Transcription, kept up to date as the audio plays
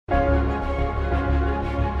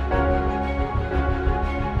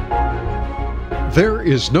There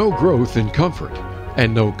is no growth in comfort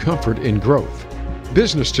and no comfort in growth.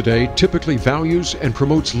 Business today typically values and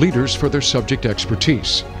promotes leaders for their subject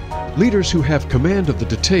expertise. Leaders who have command of the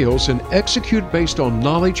details and execute based on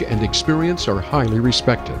knowledge and experience are highly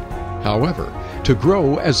respected. However, to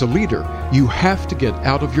grow as a leader, you have to get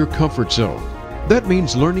out of your comfort zone. That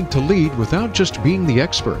means learning to lead without just being the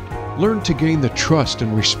expert. Learn to gain the trust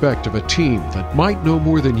and respect of a team that might know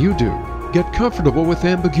more than you do. Get comfortable with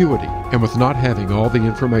ambiguity and with not having all the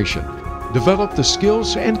information. Develop the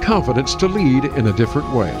skills and confidence to lead in a different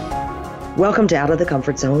way. Welcome to Out of the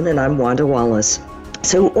Comfort Zone, and I'm Wanda Wallace.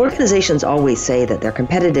 So organizations always say that their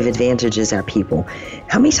competitive advantage is our people.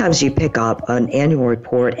 How many times do you pick up an annual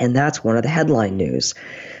report and that's one of the headline news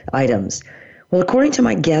items? Well, according to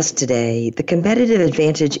my guest today, the competitive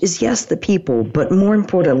advantage is, yes, the people, but more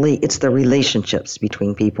importantly, it's the relationships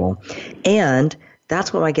between people. And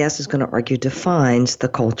that's what my guest is going to argue defines the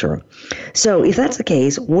culture. So if that's the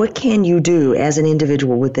case, what can you do as an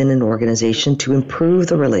individual within an organization to improve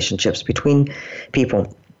the relationships between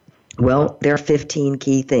people? Well, there are 15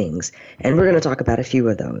 key things, and we're going to talk about a few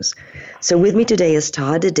of those. So with me today is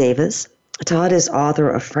Todd Davis. Todd is author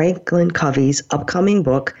of Franklin Covey's upcoming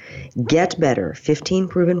book, Get Better, 15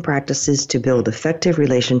 Proven Practices to Build Effective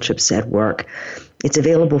Relationships at Work. It's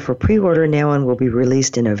available for pre-order now and will be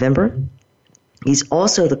released in November. He's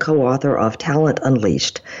also the co-author of Talent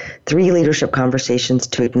Unleashed, 3 leadership conversations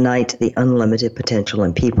to ignite the unlimited potential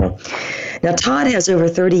in people. Now, Todd has over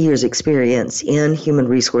 30 years experience in human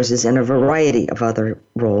resources and a variety of other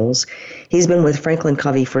roles. He's been with Franklin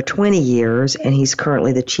Covey for 20 years, and he's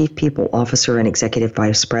currently the Chief People Officer and Executive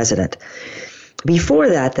Vice President. Before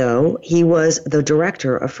that, though, he was the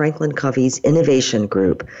director of Franklin Covey's Innovation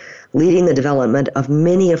Group, leading the development of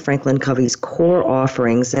many of Franklin Covey's core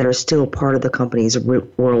offerings that are still part of the company's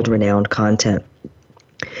world-renowned content.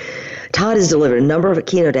 Todd has delivered a number of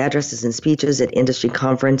keynote addresses and speeches at industry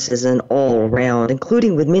conferences and all around,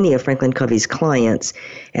 including with many of Franklin Covey's clients,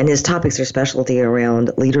 and his topics are specialty around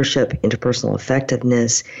leadership, interpersonal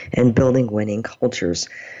effectiveness, and building winning cultures.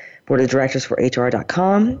 Board of Directors for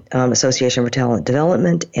HR.com, Association for Talent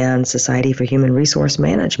Development, and Society for Human Resource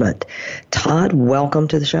Management. Todd, welcome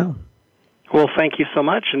to the show. Well, thank you so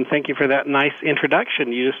much, and thank you for that nice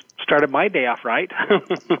introduction. You just started my day off right.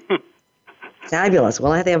 Fabulous.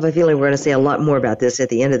 Well, I have a feeling we're going to say a lot more about this at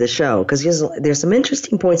the end of the show, because there's some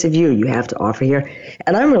interesting points of view you have to offer here,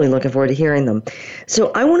 and I'm really looking forward to hearing them.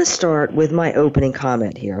 So I want to start with my opening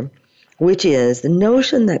comment here, which is the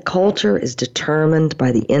notion that culture is determined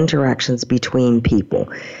by the interactions between people.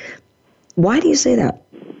 Why do you say that?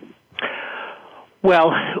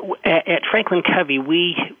 Well, at Franklin Covey,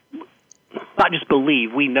 we not just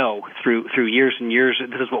believe, we know through years and years,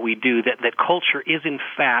 this is what we do, that culture is in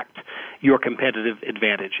fact your competitive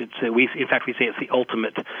advantage. In fact, we say it's the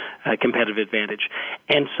ultimate competitive advantage.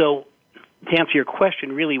 And so, to answer your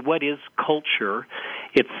question, really, what is culture?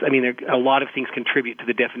 A lot of things contribute to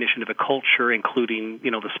the definition of a culture, including,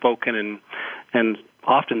 the spoken and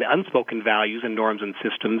often the unspoken values and norms and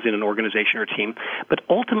systems in an organization or team. But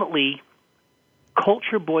ultimately,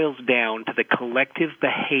 culture boils down to the collective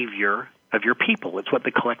behavior of your people. It's what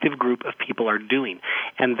the collective group of people are doing.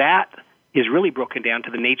 And that is really broken down to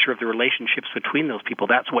the nature of the relationships between those people.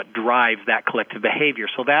 That's what drives that collective behavior.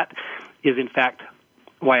 So that is, in fact,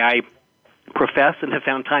 why I profess and have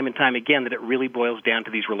found time and time again that it really boils down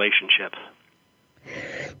to these relationships.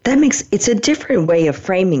 It's a different way of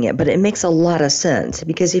framing it, but it makes a lot of sense,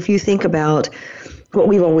 because if you think about what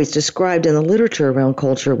we've always described in the literature around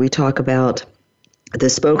culture, we talk about the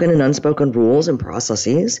spoken and unspoken rules and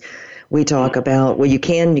processes. We talk about what you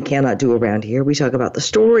can and cannot do around here. We talk about the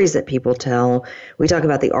stories that people tell. We talk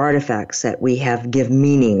about the artifacts that we give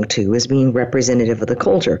meaning to as being representative of the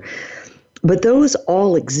culture. But those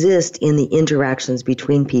all exist in the interactions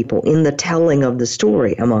between people, in the telling of the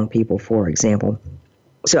story among people, for example.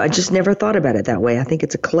 So I just never thought about it that way. I think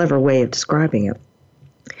it's a clever way of describing it.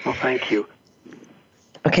 Well, thank you.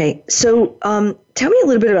 Okay, so tell me a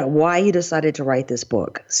little bit about why you decided to write this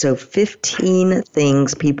book. So 15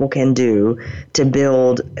 things people can do to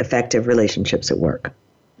build effective relationships at work.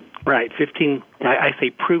 Right, 15, I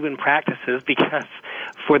say proven practices, because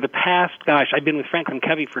for the past, I've been with Franklin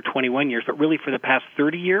Covey for 21 years, but really for the past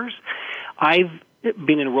 30 years, I've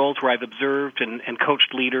been in roles where I've observed and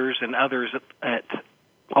coached leaders and others at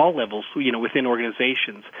all levels, within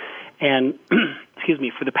organizations. And,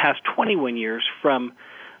 for the past 21 years, from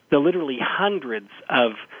the literally hundreds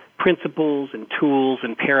of principles and tools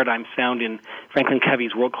and paradigms found in Franklin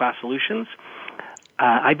Covey's world-class solutions,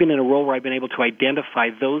 I've been in a role where I've been able to identify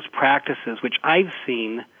those practices which I've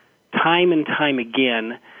seen time and time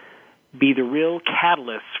again be the real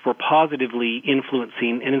catalysts for positively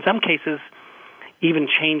influencing, and in some cases, even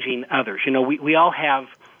changing others. We all have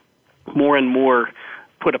more and more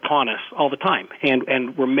put upon us all the time,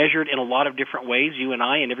 and we're measured in a lot of different ways, you and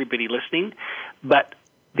I and everybody listening, but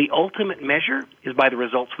the ultimate measure is by the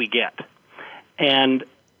results we get. And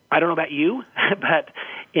I don't know about you, but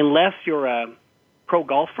unless you're a pro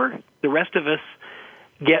golfer, the rest of us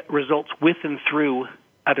get results with and through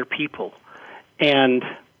other people. And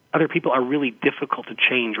other people are really difficult to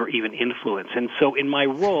change or even influence. And so in my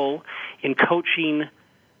role in coaching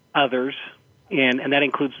others, and that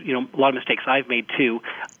includes, a lot of mistakes I've made too,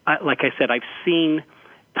 like I said, I've seen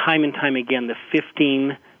time and time again the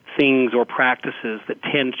 15 things or practices that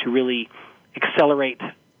tend to really accelerate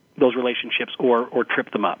those relationships or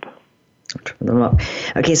trip them up.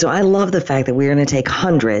 Okay, so I love the fact that we're going to take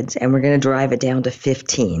hundreds and we're going to drive it down to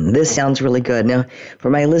 15. This sounds really good. Now, for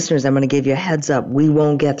my listeners, I'm going to give you a heads up. We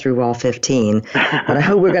won't get through all 15, but I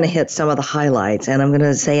hope we're going to hit some of the highlights. And I'm going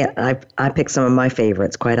to say I picked some of my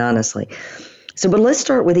favorites, quite honestly. But let's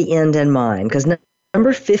start with the end in mind, because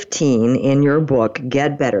number 15 in your book,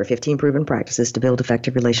 Get Better, 15 Proven Practices to Build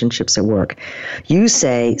Effective Relationships at Work, you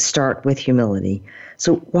say start with humility.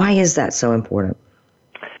 So why is that so important?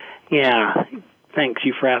 Yeah, thanks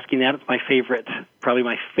you for asking that. It's my favorite, probably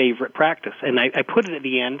my favorite practice. And I put it at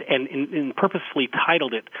the end and purposefully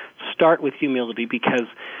titled it Start with Humility, because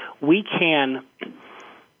we can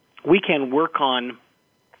work on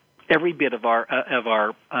every bit of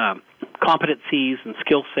our competencies and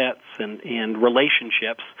skill sets and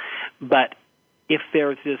relationships, but if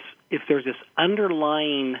there's this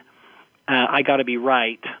underlying I got to be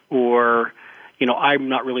right, or I'm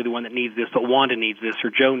not really the one that needs this, but Wanda needs this, or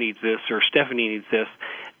Joe needs this, or Stephanie needs this,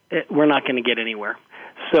 we're not going to get anywhere.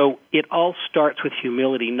 So it all starts with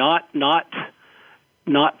humility, not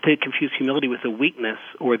to confuse humility with a weakness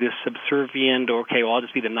or this subservient, or, I'll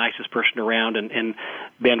just be the nicest person around and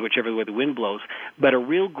bend whichever way the wind blows, but a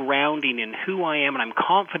real grounding in who I am, and I'm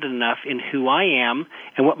confident enough in who I am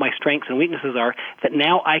and what my strengths and weaknesses are that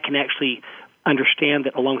now I can actually understand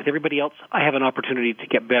that along with everybody else, I have an opportunity to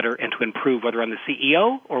get better and to improve, whether I'm the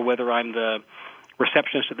CEO or whether I'm the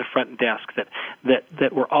receptionist at the front desk,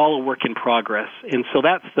 that we're all a work in progress. And so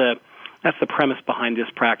that's the premise behind this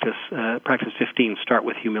practice, practice 15, start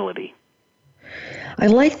with humility. I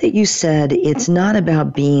like that you said it's not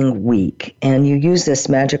about being weak, and you use this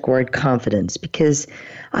magic word confidence, because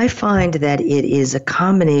I find that it is a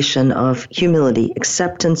combination of humility,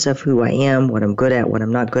 acceptance of who I am, what I'm good at, what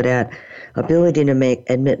I'm not good at, ability to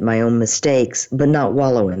admit my own mistakes, but not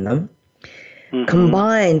wallow in them,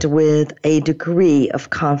 combined with a degree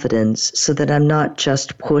of confidence so that I'm not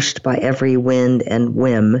just pushed by every wind and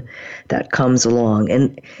whim that comes along.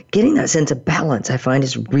 And getting that sense of balance, I find,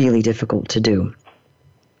 is really difficult to do.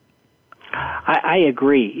 I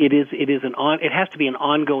agree. It has to be an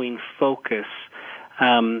ongoing focus,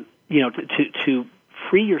 to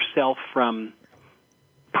free yourself from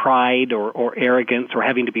pride or arrogance or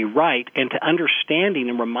having to be right, and to understanding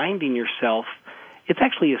and reminding yourself it's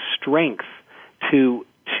actually a strength to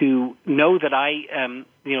know that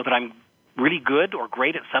that I'm really good or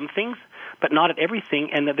great at some things, but not at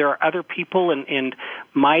everything, and that there are other people, and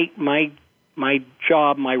my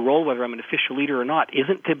job, my role, whether I'm an official leader or not,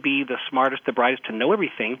 isn't to be the smartest, the brightest, to know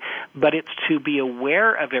everything, but it's to be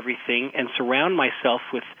aware of everything and surround myself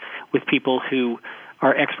with people who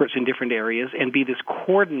are experts in different areas and be this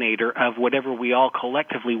coordinator of whatever we all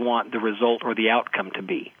collectively want the result or the outcome to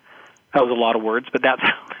be. That was a lot of words, but that's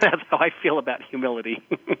how I feel about humility.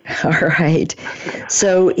 All right.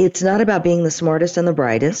 So it's not about being the smartest and the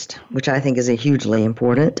brightest, which I think is hugely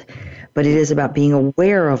important, but it is about being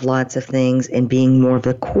aware of lots of things and being more of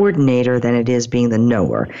the coordinator than it is being the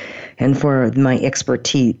knower. And for my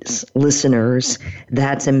expertise listeners,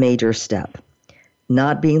 that's a major step.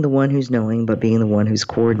 Not being the one who's knowing, but being the one who's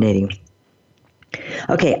coordinating.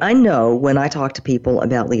 Okay, I know when I talk to people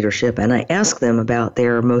about leadership and I ask them about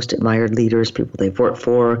their most admired leaders, people they've worked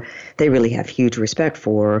for, they really have huge respect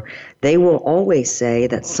for, they will always say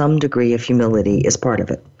that some degree of humility is part of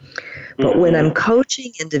it. But when I'm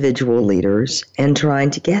coaching individual leaders and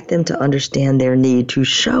trying to get them to understand their need to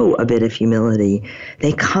show a bit of humility,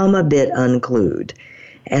 they come a bit unglued,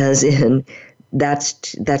 as in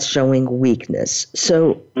that's showing weakness.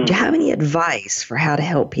 So do you have any advice for how to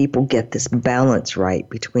help people get this balance right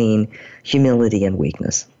between humility and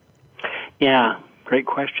weakness? Yeah, great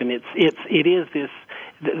question.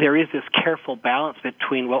 There is this careful balance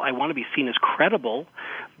between, well, I want to be seen as credible,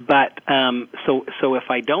 but so if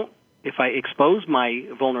I expose my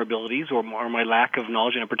vulnerabilities or my lack of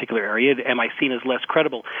knowledge in a particular area, am I seen as less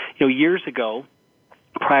credible? Years ago,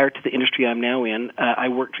 prior to the industry I'm now in, I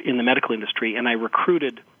worked in the medical industry, and I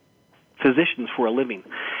recruited physicians for a living.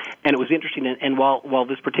 And it was interesting, and while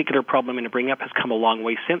this particular problem I'm going to bring up has come a long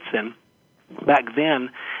way since then, back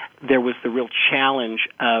then there was the real challenge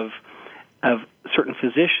of certain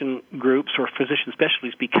physician groups or physician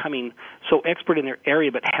specialties becoming so expert in their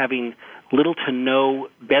area but having little to no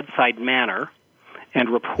bedside manner and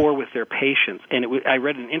rapport with their patients. And I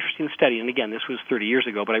read an interesting study, and again, this was 30 years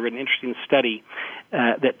ago, but I read an interesting study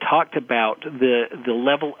that talked about the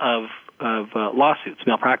level of lawsuits,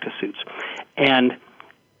 malpractice suits. And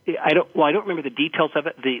I don't remember the details of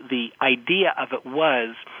it. The idea of it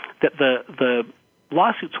was that the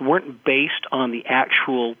lawsuits weren't based on the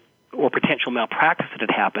actual or potential malpractice that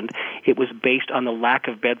had happened. It was based on the lack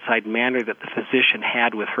of bedside manner that the physician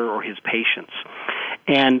had with her or his patients.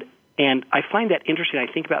 And I find that interesting. I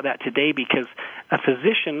think about that today because a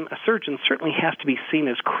physician, a surgeon, certainly has to be seen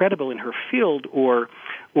as credible in her field or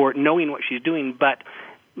knowing what she's doing, but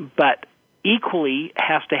equally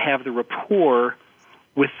has to have the rapport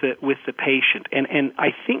with the patient. And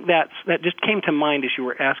I think that just came to mind as you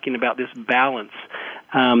were asking about this balance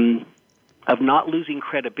of not losing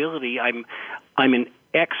credibility. I'm an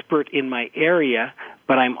expert in my area,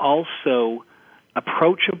 but I'm also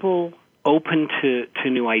approachable, open to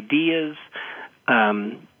new ideas,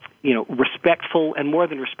 respectful, and more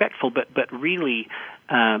than respectful, but really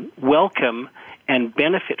welcome and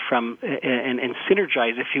benefit from and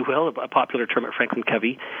synergize, if you will, a popular term at Franklin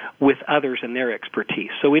Covey, with others and their expertise.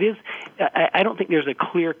 So it is, I don't think there's a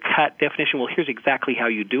clear-cut definition, well, here's exactly how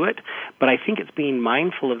you do it, but I think it's being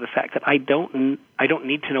mindful of the fact that I don't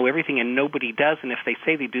need to know everything, and nobody does, and if they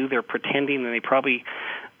say they do, they're pretending, and they probably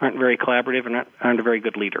aren't very collaborative and aren't a very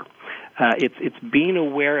good leader. It's being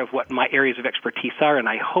aware of what my areas of expertise are, and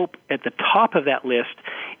I hope at the top of that list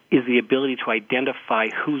is the ability to identify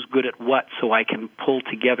who's good at what so I can pull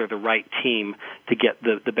together the right team to get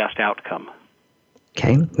the best outcome.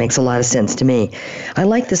 Okay, makes a lot of sense to me. I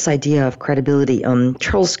like this idea of credibility.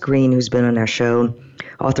 Charles Green, who's been on our show,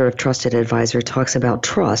 author of Trusted Advisor, talks about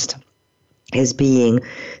trust as being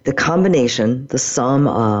the combination, the sum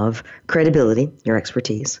of credibility, your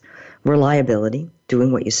expertise, reliability,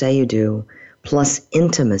 doing what you say you do, plus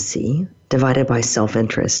intimacy divided by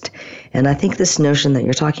self-interest. And I think this notion that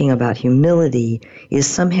you're talking about, humility, is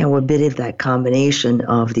somehow a bit of that combination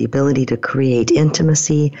of the ability to create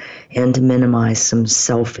intimacy and to minimize some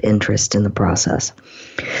self-interest in the process.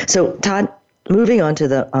 So, Todd, moving on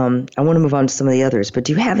to I want to move on to some of the others, but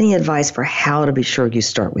do you have any advice for how to be sure you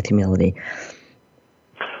start with humility?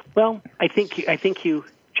 Well, I think you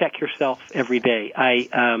check yourself every day.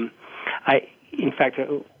 In fact, I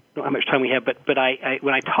don't know how much time we have, but I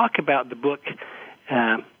when I talk about the book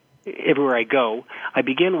Everywhere I Go, I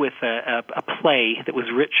begin with a play that was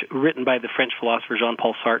written by the French philosopher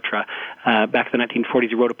Jean-Paul Sartre back in the 1940s.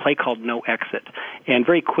 He wrote a play called No Exit. And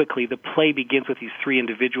very quickly, the play begins with these three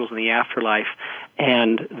individuals in the afterlife,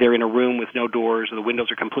 and they're in a room with no doors, and the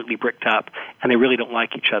windows are completely bricked up, and they really don't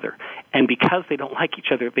like each other. And because they don't like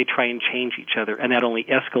each other, they try and change each other, and that only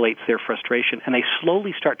escalates their frustration. And they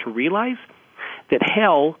slowly start to realize that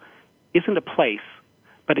hell isn't a place,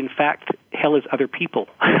 but in fact, hell is other people,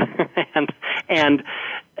 and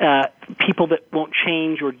people that won't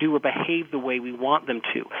change or do or behave the way we want them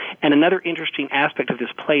to. And another interesting aspect of this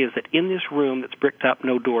play is that in this room that's bricked up,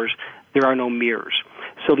 no doors, there are no mirrors.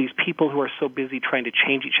 So these people who are so busy trying to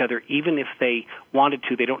change each other, even if they wanted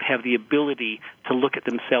to, they don't have the ability to look at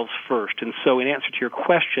themselves first. And so in answer to your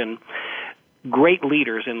question, great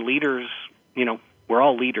leaders, and leaders, we're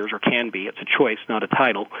all leaders or can be, it's a choice, not a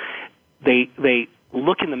title, they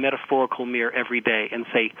look in the metaphorical mirror every day and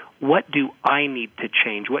say, what do I need to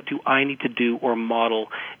change? What do I need to do or model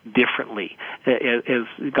differently?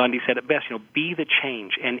 As Gandhi said it best, be the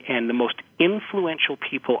change. And the most influential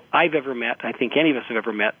people I've ever met, I think any of us have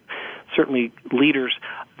ever met, certainly leaders,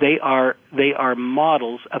 they are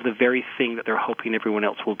models of the very thing that they're hoping everyone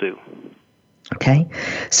else will do. Okay,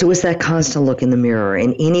 so it's that constant look in the mirror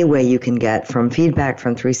in any way you can get, from feedback,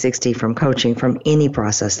 from 360, from coaching, from any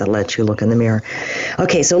process that lets you look in the mirror.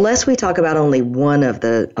 Okay, so lest we talk about only one of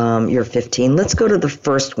the your 15, let's go to the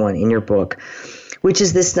first one in your book, which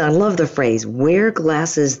is this, I love the phrase, wear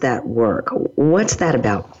glasses that work. What's that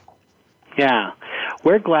about? Yeah.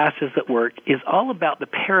 Wear glasses that work is all about the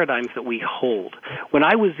paradigms that we hold. When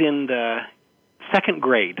I was in the second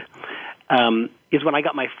grade, is when I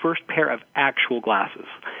got my first pair of actual glasses.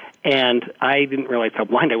 And I didn't realize how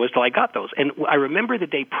blind I was till I got those. And I remember the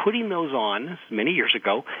day putting those on, many years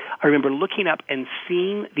ago. I remember looking up and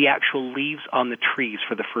seeing the actual leaves on the trees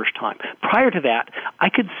for the first time. Prior to that, I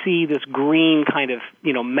could see this green kind of,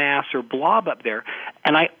 mass or blob up there.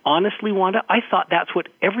 And I honestly, Wanda, I thought that's what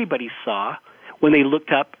everybody saw when they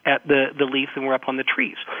looked up at the leaves and were up on the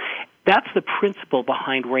trees. That's the principle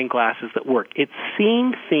behind wearing glasses that work. It's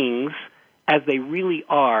seeing things as they really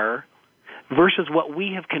are versus what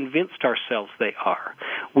we have convinced ourselves they are.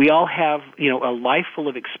 We all have, a life full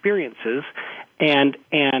of experiences and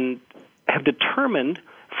have determined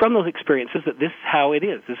from those experiences that this is how it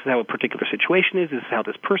is. This is how a particular situation is. This is how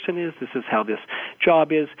this person is. This is how this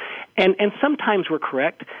job is. And sometimes we're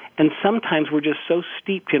correct, and sometimes we're just so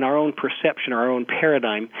steeped in our own perception, our own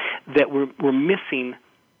paradigm, that we're missing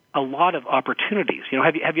a lot of opportunities.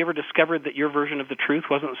 Have you ever discovered that your version of the truth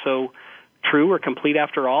wasn't so true or complete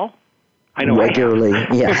after all? I know regularly.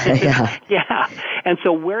 Yeah. Yeah. And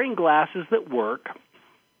so wearing glasses that work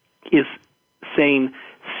is saying,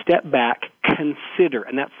 step back, consider,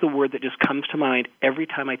 and that's the word that just comes to mind every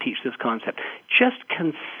time I teach this concept. Just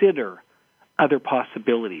consider other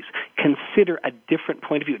possibilities. Consider a different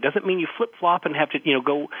point of view. It doesn't mean you flip-flop and have to,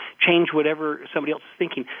 go change whatever somebody else is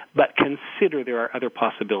thinking, but consider there are other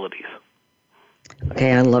possibilities.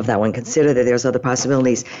 Okay, I love that one. Consider that there's other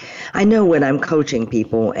possibilities. I know when I'm coaching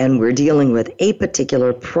people and we're dealing with a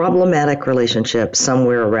particular problematic relationship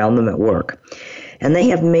somewhere around them at work, and they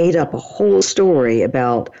have made up a whole story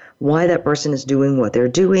about why that person is doing what they're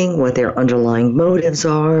doing, what their underlying motives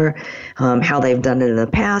are, how they've done it in the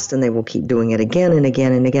past, and they will keep doing it again and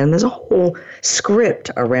again and again. There's a whole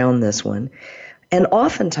script around this one. And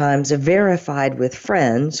oftentimes they're verified with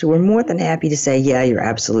friends who are more than happy to say, yeah, you're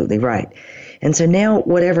absolutely right. And so now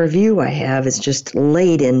whatever view I have is just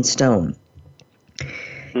laid in stone.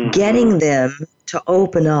 Mm-hmm. Getting them to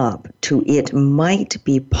open up to it might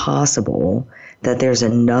be possible that there's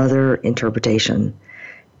another interpretation.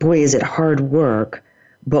 Boy, is it hard work,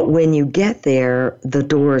 but when you get there, the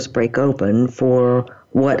doors break open for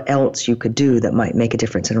what else you could do that might make a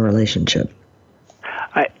difference in a relationship.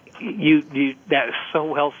 That is so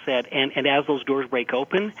well said. And as those doors break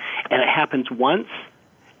open, and it happens once,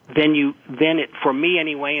 then it, for me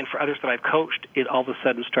anyway, and for others that I've coached, it all of a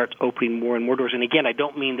sudden starts opening more and more doors. And again, I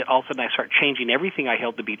don't mean that all of a sudden I start changing everything I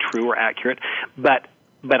held to be true or accurate, but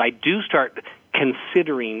I do start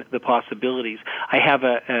considering the possibilities. I have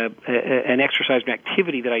an exercise and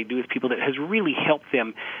activity that I do with people that has really helped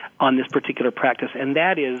them on this particular practice, and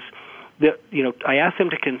that is that I ask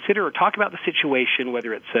them to consider or talk about the situation,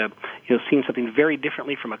 whether it's seeing something very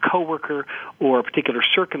differently from a coworker or a particular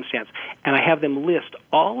circumstance, and I have them list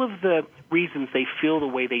all of the reasons they feel the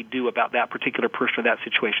way they do about that particular person or that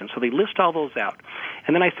situation. So they list all those out,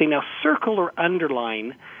 and then I say, now circle or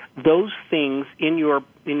underline those things in your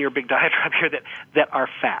big diatribe here that are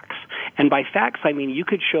facts. And by facts, I mean you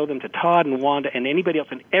could show them to Todd and Wanda and anybody else,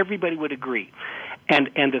 and everybody would agree. And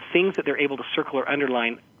the things that they're able to circle or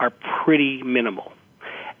underline are pretty minimal.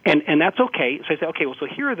 And that's okay. So I say, okay, well, so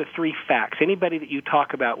here are the 3 facts. Anybody that you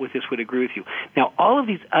talk about with this would agree with you. Now, all of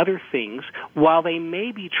these other things, while they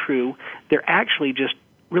may be true, they're actually just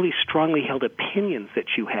really strongly held opinions that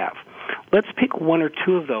you have. Let's pick 1 or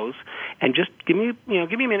 2 of those, and just give me a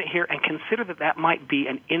minute here and consider that might be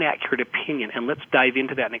an inaccurate opinion, and let's dive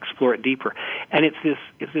into that and explore it deeper. And it's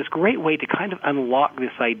this great way to kind of unlock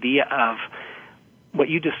this idea of what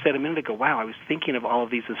you just said a minute ago. Wow, I was thinking of all of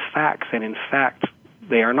these as facts, and in fact,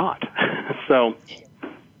 they are not. So,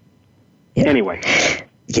 Anyway.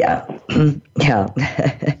 Yeah.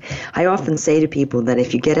 I often say to people that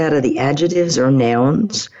if you get out of the adjectives or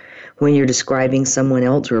nouns when you're describing someone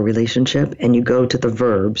else or a relationship and you go to the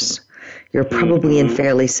verbs, you're probably in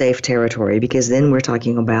fairly safe territory, because then we're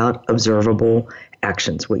talking about observable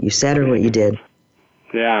actions, what you said or what you did.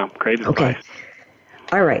 Yeah, great advice. Okay.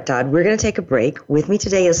 All right, Todd, we're going to take a break. With me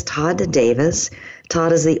today is Todd Davis.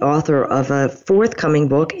 Todd is the author of a forthcoming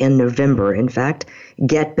book in November, in fact,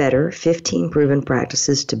 Get Better, 15 Proven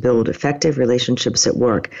Practices to Build Effective Relationships at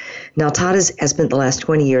Work. Now, Todd has spent the last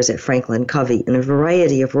 20 years at Franklin Covey in a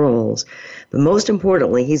variety of roles, but most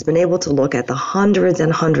importantly, he's been able to look at the hundreds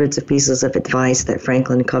and hundreds of pieces of advice that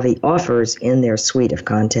Franklin Covey offers in their suite of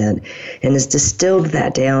content, and has distilled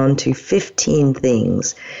that down to 15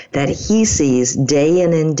 things that he sees day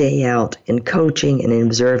in and day out in coaching and in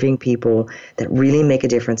observing people that really make a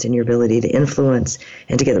difference in your ability to influence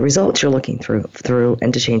and to get the results you're looking through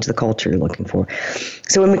and to change the culture you're looking for.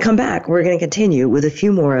 So when we come back, we're going to continue with a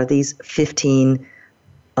few more of these 15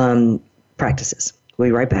 practices. We'll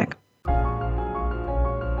be right back.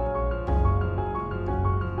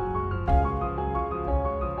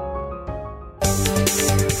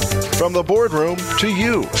 From the boardroom to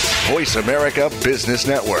you, Voice America Business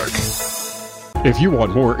Network. If you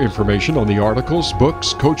want more information on the articles,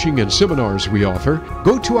 books, coaching, and seminars we offer,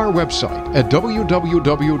 go to our website at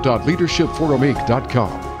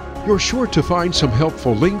www.leadershipforuminc.com. You're sure to find some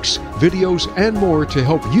helpful links, videos, and more to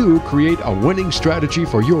help you create a winning strategy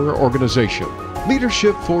for your organization.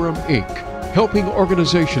 Leadership Forum, Inc., helping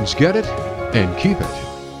organizations get it and keep it.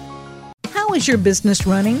 How is your business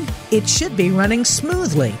running? It should be running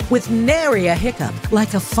smoothly, with nary a hiccup,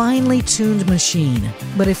 like a finely tuned machine.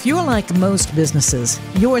 But if you're like most businesses,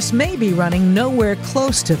 yours may be running nowhere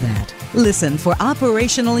close to that. Listen for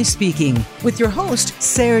Operationally Speaking with your host,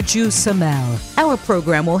 Sergio Samel. Our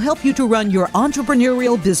program will help you to run your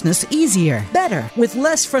entrepreneurial business easier, better, with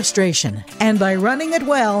less frustration. And by running it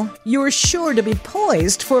well, you're sure to be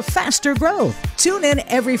poised for faster growth. Tune in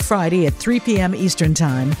every Friday at 3 p.m. Eastern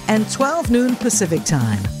Time and 12 noon Pacific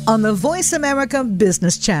Time on the Voice America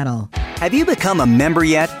Business Channel. Have you become a member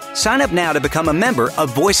yet? Sign up now to become a member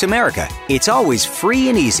of Voice America. It's always free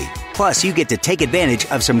and easy. Plus, you get to take advantage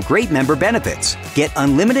of some great member benefits. Get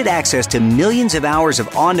unlimited access to millions of hours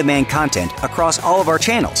of on-demand content across all of our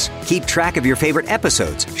channels. Keep track of your favorite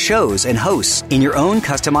episodes, shows, and hosts in your own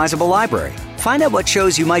customizable library. Find out what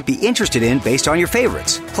shows you might be interested in based on your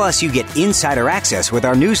favorites. Plus, you get insider access with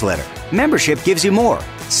our newsletter. Membership gives you more.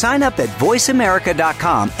 Sign up at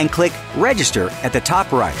voiceamerica.com and click Register at the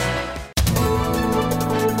top right.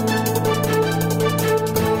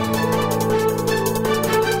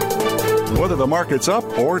 Whether the market's up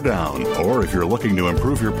or down, or if you're looking to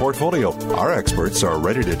improve your portfolio, our experts are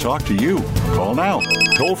ready to talk to you. Call now.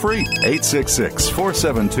 Toll free,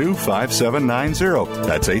 866-472-5790.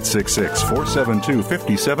 That's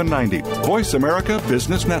 866-472-5790. Voice America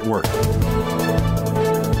Business Network.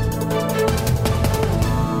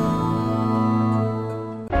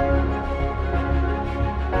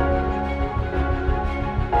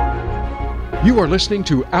 You are listening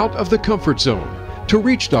to Out of the Comfort Zone. To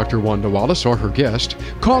reach Dr. Wanda Wallace or her guest,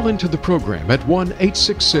 call into the program at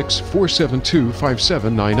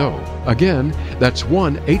 1-866-472-5790. Again, that's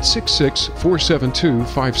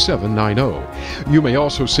 1-866-472-5790. You may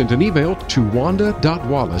also send an email to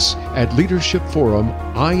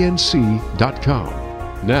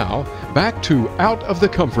wanda.wallace@leadershipforuminc.com. Now, back to Out of the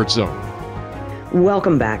Comfort Zone.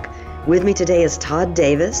 Welcome back. With me today is Todd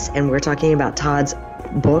Davis, and we're talking about Todd's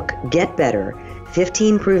book, Get Better,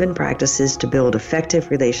 15 Proven Practices to Build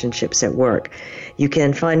Effective Relationships at Work. You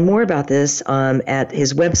can find more about this at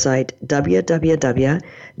his website,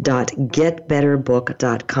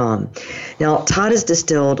 www.getbetterbook.com. Now, Todd has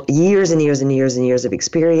distilled years and years and years and years of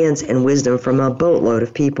experience and wisdom from a boatload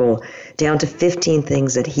of people down to 15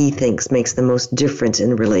 things that he thinks makes the most difference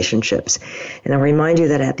in relationships. And I'll remind you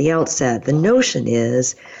that at the outset, the notion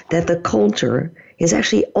is that the culture is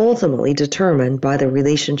actually ultimately determined by the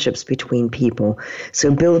relationships between people.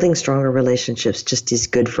 So building stronger relationships just is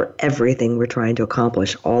good for everything we're trying to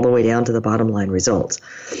accomplish, all the way down to the bottom line results.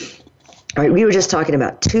 All right, we were just talking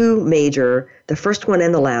about two major, the first one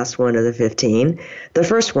and the last one of the 15. The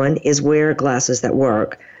first one is wear glasses that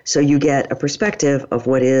work. So you get a perspective of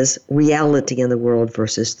what is reality in the world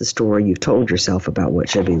versus the story you've told yourself about what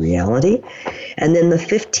should be reality. And then the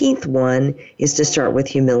 15th one is to start with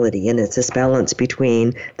humility. And it's this balance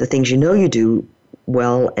between the things you know you do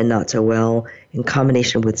well and not so well in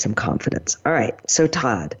combination with some confidence. All right, so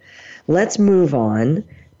Todd, let's move on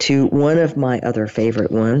to one of my other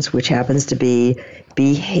favorite ones, which happens to be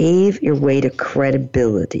behave your way to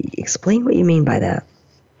credibility. Explain what you mean by that.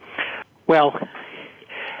 Well,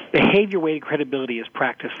 behave your way to credibility is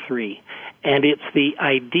practice 3. And it's the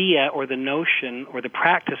idea or the notion or the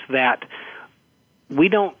practice that we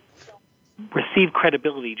don't receive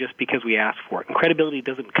credibility just because we ask for it. And credibility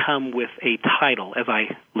doesn't come with a title, as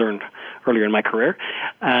I learned earlier in my career,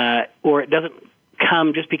 or it doesn't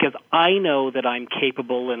come just because I know that I'm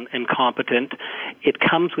capable and competent. It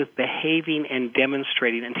comes with behaving and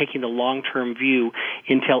demonstrating and taking the long-term view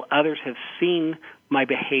until others have seen my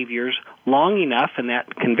behaviors long enough, and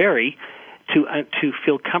that can vary, to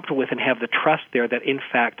feel comfortable with and have the trust there that, in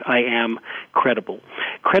fact, I am credible.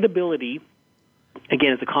 Credibility,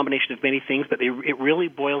 again, is a combination of many things, but it really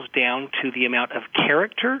boils down to the amount of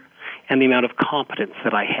character and the amount of competence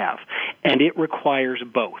that I have. And it requires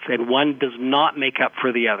both, and one does not make up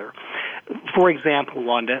for the other. For example,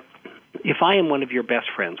 Wanda, if I am one of your best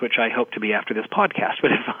friends, which I hope to be after this podcast,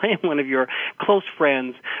 but if I am one of your close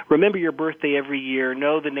friends, remember your birthday every year,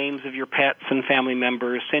 know the names of your pets and family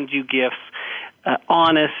members, send you gifts,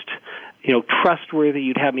 honest, trustworthy,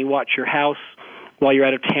 you'd have me watch your house while you're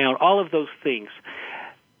out of town, all of those things.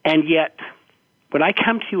 And yet, when I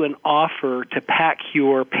come to you and offer to pack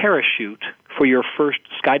your parachute for your first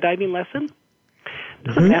skydiving lesson,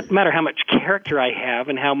 doesn't matter how much character I have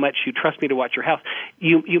and how much you trust me to watch your house.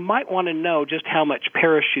 You might want to know just how much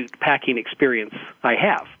parachute packing experience I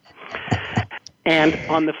have. And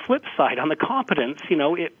on the flip side, on the competence,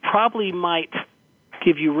 it probably might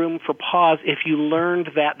give you room for pause if you learned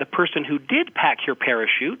that the person who did pack your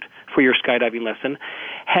parachute for your skydiving lesson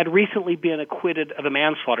had recently been acquitted of a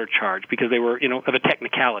manslaughter charge because they were, of a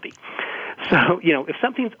technicality. So, if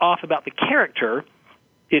something's off about the character,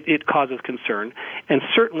 it causes concern, and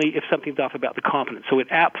certainly if something's off about the competence. So it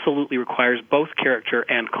absolutely requires both character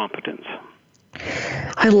and competence.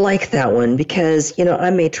 I like that one because, I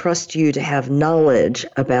may trust you to have knowledge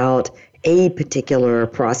about a particular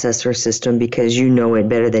process or system because you know it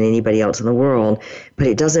better than anybody else in the world, but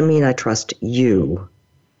it doesn't mean I trust you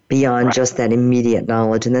beyond just that immediate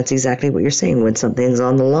knowledge. And that's exactly what you're saying. When something's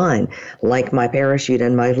on the line, like my parachute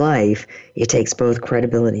and my life, it takes both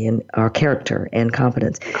credibility and our character and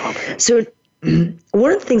competence. So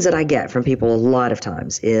one of the things that I get from people a lot of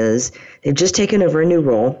times is they've just taken over a new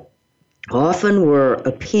role, often were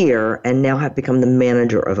a peer and now have become the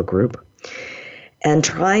manager of a group, and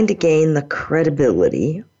trying to gain the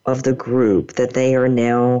credibility of the group that they are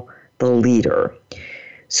now the leader.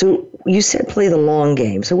 So you said play the long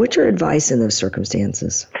game. So what's your advice in those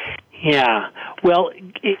circumstances? Yeah. Well,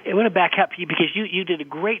 I want to back up because you did a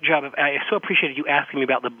great job of. I so appreciated you asking me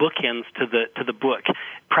about the bookends to the book.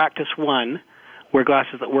 Practice 1, Wear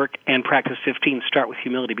Glasses That Work, and Practice 15, Start with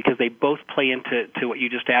Humility, because they both play into what you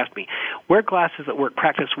just asked me. Wear Glasses That Work,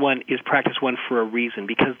 Practice 1 is Practice 1 for a reason,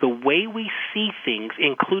 because the way we see things,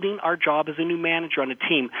 including our job as a new manager on a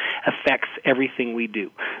team, affects everything we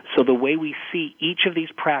do. So the way we see each of these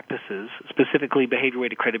practices, specifically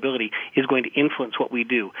behavior-weighted credibility, is going to influence what we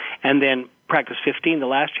do. And then Practice 15, the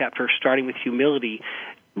last chapter, Starting with Humility,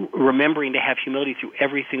 remembering to have humility through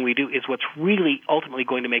everything we do is what's really ultimately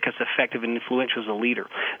going to make us effective and influential as a leader.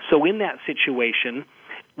 So in that situation,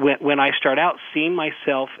 when I start out seeing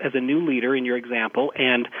myself as a new leader in your example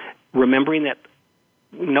and remembering that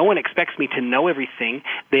no one expects me to know everything,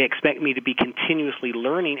 they expect me to be continuously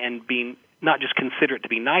learning and being not just considerate to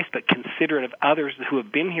be nice, but considerate of others who have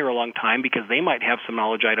been here a long time because they might have some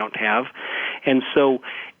knowledge I don't have. And so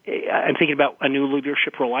I'm thinking about a new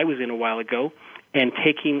leadership role I was in a while ago, and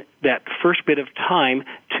taking that first bit of time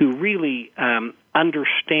to really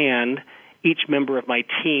understand each member of my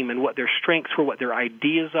team and what their strengths were, what their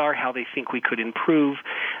ideas are, how they think we could improve.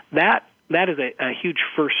 That is a huge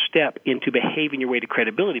first step into behaving your way to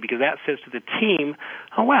credibility, because that says to the team,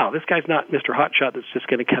 oh, wow, this guy's not Mr. Hotshot that's just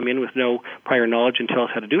going to come in with no prior knowledge and tell us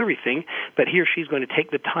how to do everything, but he or she's going to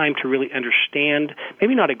take the time to really understand,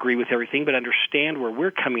 maybe not agree with everything, but understand where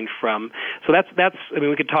we're coming from. So that's I mean,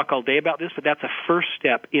 we could talk all day about this, but that's a first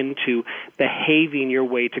step into behaving your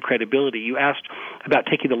way to credibility. You asked about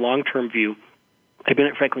taking the long-term view. I've been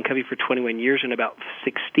at Franklin Covey for 21 years, and about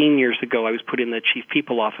 16 years ago I was put in the Chief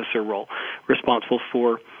People Officer role, responsible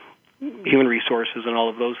for human resources and all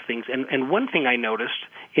of those things. And one thing I noticed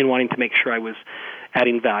in wanting to make sure I was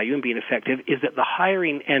adding value and being effective is that the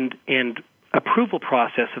hiring and approval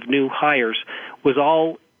process of new hires was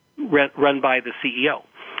all run by the CEO.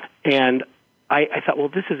 And I thought, well,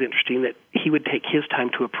 this is interesting that he would take his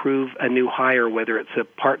time to approve a new hire, whether it's a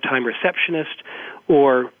part-time receptionist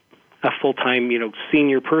or a full-time,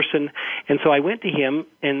 senior person. And so I went to him,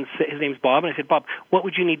 and his name's Bob, and I said, Bob, what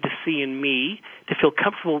would you need to see in me to feel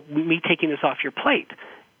comfortable me taking this off your plate?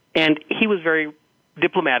 And he was very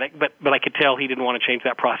diplomatic, but I could tell he didn't want to change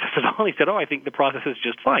that process at all. He said, I think the process is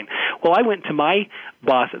just fine. Well, I went to my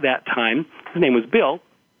boss at that time. His name was Bill.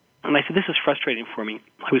 And I said, this is frustrating for me.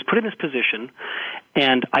 I was put in this position,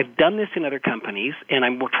 and I've done this in other companies, and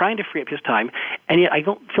I'm trying to free up his time, and yet I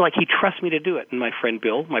don't feel like he trusts me to do it. And my friend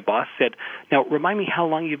Bill, my boss, said, now, remind me how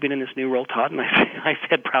long you've been in this new role, Todd? And I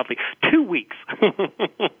said proudly, 2 weeks.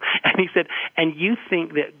 And he said, and you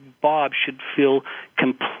think that Bob should feel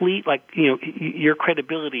complete, your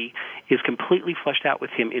credibility is completely fleshed out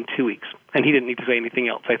with him in 2 weeks. And he didn't need to say anything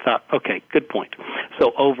else. I thought, okay, good point.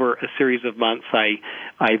 So over a series of months, I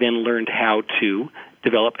then learned how to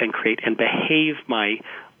develop and create and behave my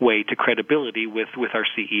way to credibility with our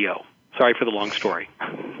CEO. Sorry for the long story.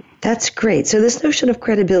 That's great. So this notion of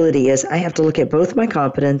credibility is I have to look at both my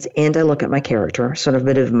competence and I look at my character, sort of a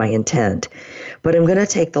bit of my intent. But I'm going to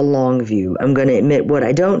take the long view. I'm going to admit what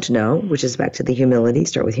I don't know, which is back to the humility,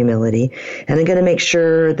 start with humility. And I'm going to make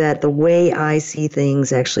sure that the way I see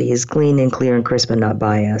things actually is clean and clear and crisp and not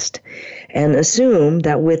biased. And assume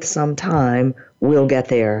that with some time, we'll get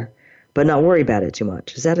there, but not worry about it too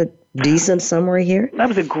much. Is that a decent summary here? That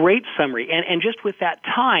was a great summary. And just with that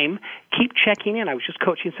time, keep checking in. I was just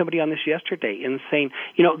coaching somebody on this yesterday and saying,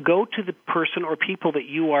 go to the person or people that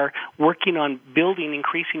you are working on building,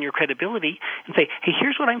 increasing your credibility, and say, hey,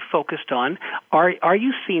 here's what I'm focused on. Are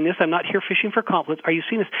you seeing this? I'm not here fishing for compliments. Are you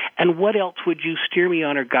seeing this? And what else would you steer me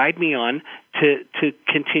on or guide me on to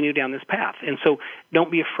continue down this path? And so don't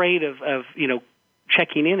be afraid of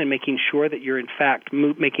checking in and making sure that you're, in fact,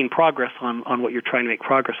 making progress on what you're trying to make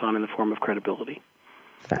progress on in the form of credibility.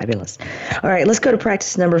 Fabulous. All right, let's go to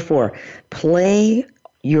practice number 4. Play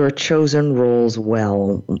your chosen roles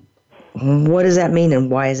well. What does that mean, and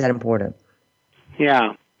why is that important?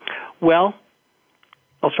 Yeah. Well,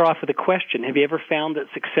 I'll start off with a question. Have you ever found that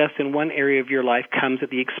success in one area of your life comes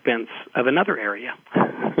at the expense of another area?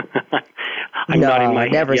 I'm nodding my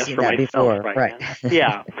head never yes seen for that myself before. right.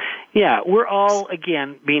 Yeah, we're all,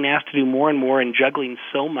 again, being asked to do more and more and juggling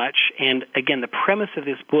so much. And, again, the premise of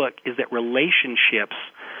this book is that relationships,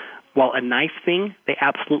 while a nice thing, they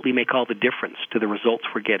absolutely make all the difference to the results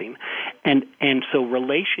we're getting. And so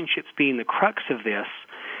relationships being the crux of this,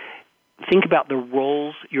 think about the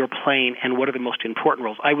roles you're playing and what are the most important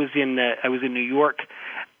roles. I was in New York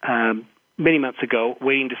many months ago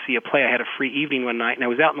waiting to see a play. I had a free evening one night, and I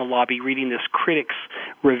was out in the lobby reading this critic's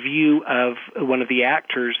review of one of the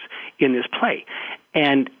actors in this play.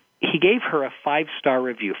 And he gave her a 5-star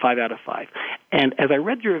review, 5 out of 5. And as I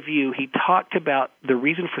read the review, he talked about the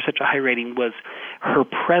reason for such a high rating was her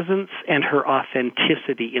presence and her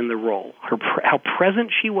authenticity in the role, how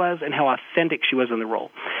present she was and how authentic she was in the role.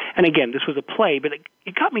 And again, this was a play, but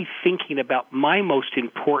it got me thinking about my most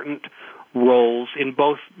important roles in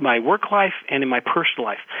both my work life and in my personal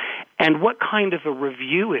life. And what kind of a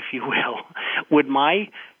review, if you will, would my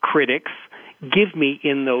critics give me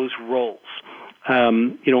in those roles?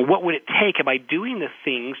 What would it take? Am I doing the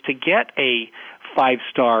things to get a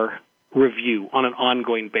 5-star review on an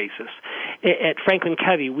ongoing basis? At Franklin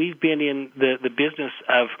Covey, we've been in the business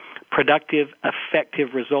of productive,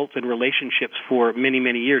 effective results and relationships for many,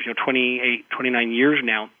 many years, 28, 29 years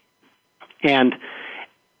now.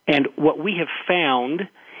 And what we have found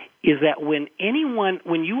is that when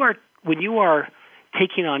you are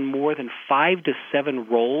taking on more than 5 to 7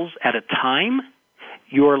 roles at a time,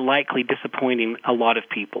 you're likely disappointing a lot of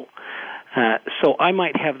people. So I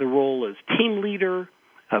might have the role as team leader,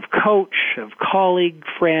 of coach, of colleague,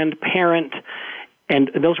 friend, parent, and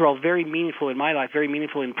those are all very meaningful in my life, very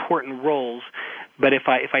meaningful, important roles. But if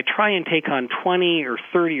I try and take on 20 or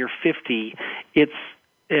 30 or 50,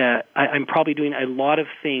 I'm probably doing a lot of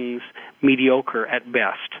things mediocre at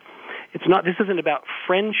best. This isn't about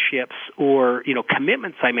friendships or,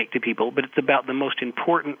 commitments I make to people, but it's about the most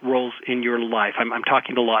important roles in your life. I'm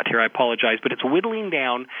talking a lot here, I apologize, but it's whittling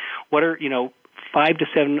down what are, 5 to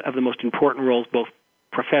 7 of the most important roles, both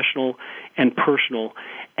professional and personal,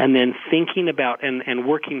 and then thinking about and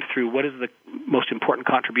working through what is the most important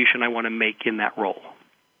contribution I want to make in that role.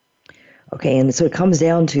 Okay, and so it comes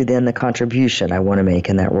down to then the contribution I want to make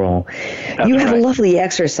in that role. That's you have right. a lovely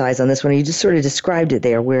exercise on this one. You just sort of described it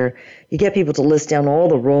there, where you get people to list down all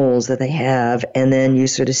the roles that they have, and then you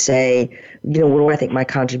sort of say, what do I think my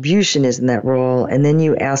contribution is in that role? And then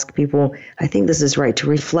you ask people, I think this is right, to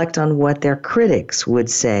reflect on what their critics would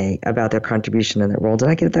say about their contribution in that role. Did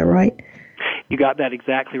I get that right? You got that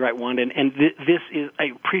exactly right, Wanda. And this is, I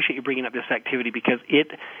appreciate you bringing up this activity because it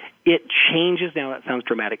changes, now that sounds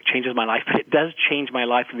dramatic, changes my life, but it does change my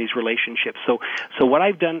life in these relationships. So what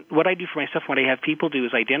I do for myself, what I have people do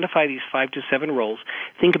is identify these 5 to 7 roles,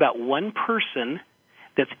 think about one person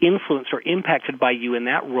that's influenced or impacted by you in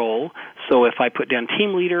that role. So if I put down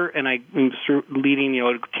team leader and I'm leading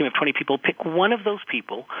a team of 20 people, pick one of those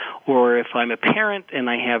people. Or if I'm a parent and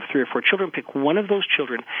I have 3 or 4 children, pick one of those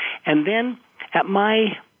children. And then at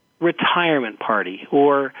my retirement party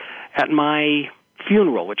or at my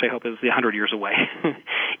funeral, which I hope is 100 years away,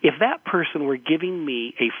 if that person were giving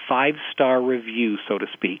me a 5-star review, so to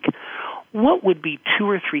speak, what would be 2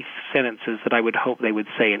 or 3 sentences that I would hope they would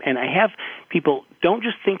say? And I have people, don't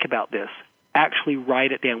just think about this, actually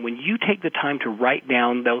write it down. When you take the time to write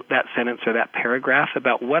down that sentence or that paragraph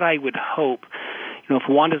about what I would hope, if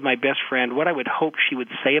Wanda's my best friend, what I would hope she would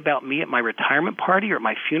say about me at my retirement party or at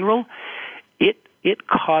my funeral, it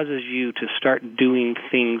causes you to start doing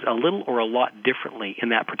things a little or a lot differently in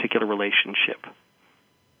that particular relationship.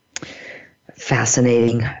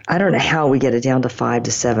 Fascinating. I don't know how we get it down to 5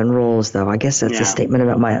 to 7 roles, though. I guess that's a statement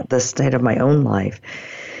about the state of my own life.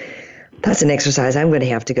 That's an exercise I'm going to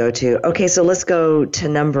have to go to. Okay, so let's go to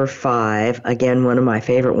number 5. Again, one of my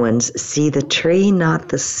favorite ones. See the tree, not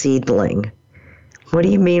the seedling. What do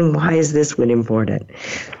you mean? Why is this one important?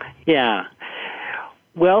 Yeah.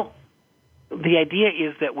 Well, the idea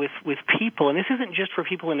is that with people, and this isn't just for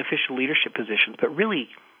people in official leadership positions, but really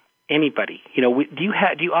anybody. Do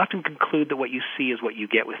you often conclude that what you see is what you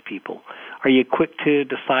get with people? Are you quick to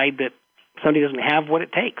decide that somebody doesn't have what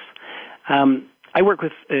it takes? I work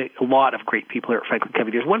with a lot of great people here at Franklin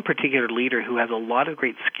Covey. There's one particular leader who has a lot of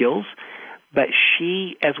great skills, but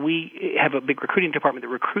she, as we have a big recruiting department that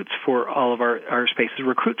recruits for all of our spaces,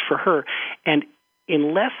 recruits for her, and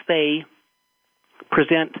unless they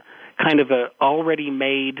present kind of a already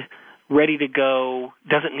made, ready to go,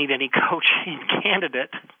 doesn't need any coaching candidate,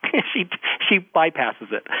 she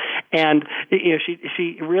bypasses it. And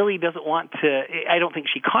she really doesn't want to, I don't think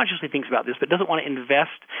she consciously thinks about this, but doesn't want to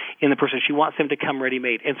invest in the person. She wants them to come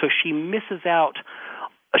ready-made. And so she misses out.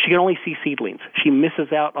 She can only see seedlings. She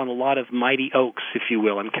misses out on a lot of mighty oaks, if you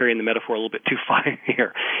will. I'm carrying the metaphor a little bit too far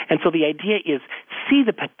here. And so the idea is see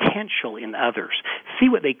the potential in others. See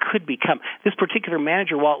what they could become. This particular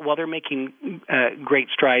manager, while they're making great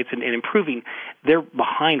strides and improving, they're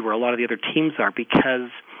behind where a lot of the other teams are because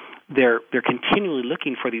they're continually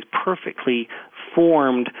looking for these perfectly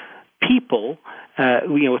formed people,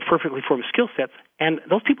 with perfectly formed skill sets, and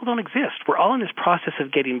those people don't exist. We're all in this process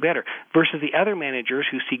of getting better versus the other managers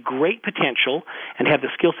who see great potential and have the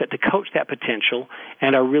skill set to coach that potential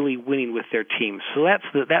and are really winning with their teams. So that's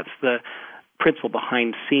the principle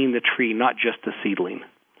behind seeing the tree, not just the seedling.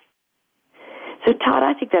 So, Todd,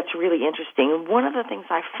 I think that's really interesting. And one of the things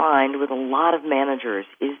I find with a lot of managers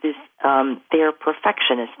is this: they're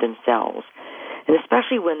perfectionists themselves, and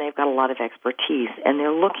especially when they've got a lot of expertise, and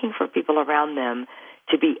they're looking for people around them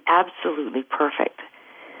to be absolutely perfect.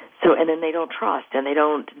 So, and then they don't trust, and they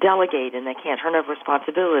don't delegate, and they can't turn over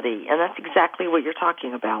responsibility. And that's exactly what you're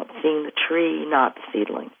talking about: seeing the tree, not the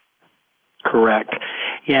seedling. Correct.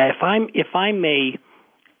 Yeah. If I'm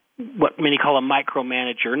what many call a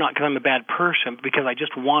micromanager, not because I'm a bad person, but because I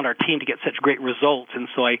just want our team to get such great results, and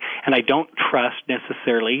so I don't trust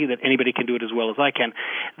necessarily that anybody can do it as well as I can,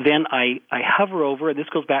 then I hover over, and this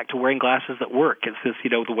goes back to wearing glasses at work. It's this,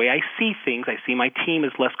 the way I see things, I see my team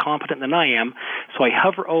is less competent than I am, so I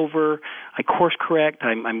hover over, I course correct,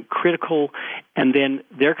 I'm critical, and then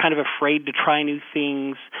they're kind of afraid to try new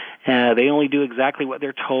things. They only do exactly what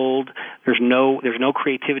they're told. There's no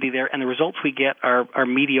creativity there, and the results we get are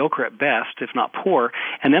mediocre at best, if not poor.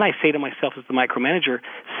 And then I say to myself as the micromanager,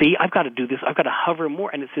 see, I've got to do this. I've got to hover more,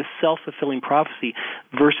 and it's this self-fulfilling prophecy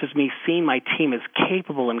versus me seeing my team as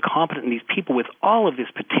capable and competent, and these people with all of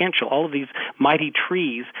this potential, all of these mighty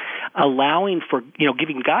trees, allowing for,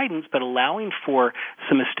 giving guidance, but allowing for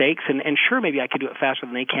some mistakes. And sure, maybe I could do it faster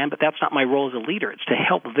than they can, but that's not my role as a leader. It's to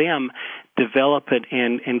help them develop it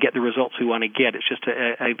and get the results we want to get. It's just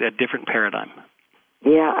a different paradigm.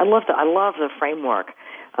 Yeah, I love the framework.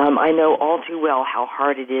 I know all too well how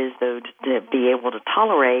hard it is, though, to be able to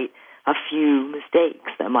tolerate a few mistakes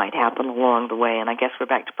that might happen along the way. And I guess we're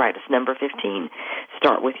back to practice number 15,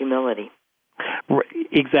 start with humility.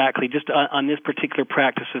 Exactly. Just on this particular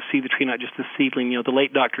practice of see the tree, not just the seedling, the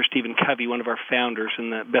late Dr. Stephen Covey, one of our founders and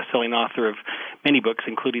the best-selling author of many books,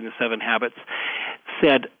 including The 7 Habits,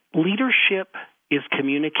 said, leadership is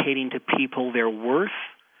communicating to people their worth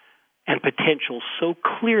and potential so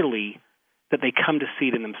clearly that they come to see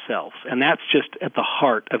it in themselves. And that's just at the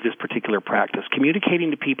heart of this particular practice,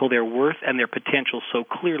 communicating to people their worth and their potential so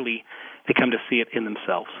clearly they come to see it in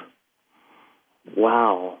themselves.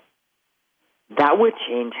 Wow. That would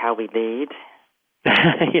change how we lead.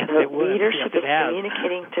 Yes, it would. Leadership is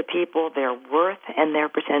communicating to people their worth and their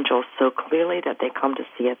potential so clearly that they come to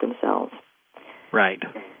see it themselves. Right.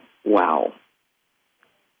 Wow.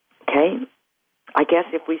 Okay. I guess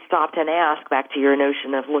if we stopped and asked, back to your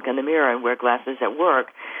notion of look in the mirror and wear glasses at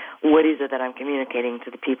work, what is it that I'm communicating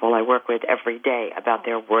to the people I work with every day about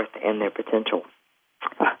their worth and their potential?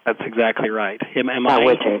 That's exactly right.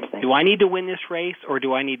 Do I need to win this race, or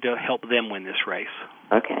do I need to help them win this race?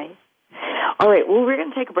 Okay. All right. Well, we're going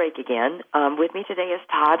to take a break again. With me today is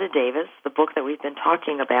Todd Davis. The book that we've been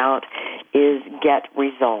talking about is Get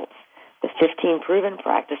Results, the 15 proven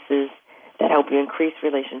practices that help you increase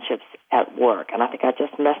relationships at work. And I think I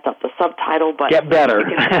just messed up the subtitle, but Get Better.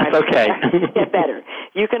 That's okay. Get Better.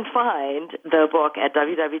 You can find the book at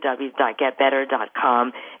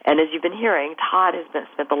www.getbetter.com. And as you've been hearing, Todd has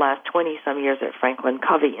spent the last 20-some years at Franklin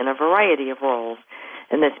Covey in a variety of roles,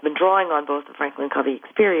 and that's been drawing on both the Franklin Covey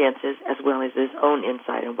experiences as well as his own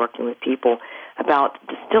insight in working with people about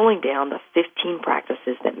distilling down the 15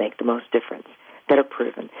 practices that make the most difference, that are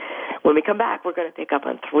proven. When we come back, we're going to pick up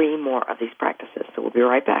on 3 more of these practices. So we'll be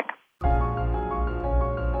right back.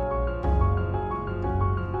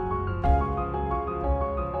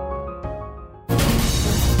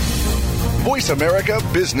 Voice America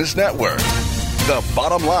Business Network, the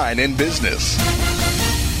bottom line in business.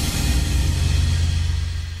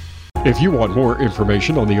 If you want more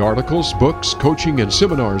information on the articles, books, coaching, and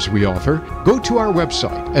seminars we offer, go to our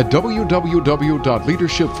website at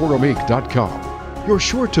www.leadershipforuminc.com. You're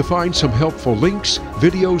sure to find some helpful links,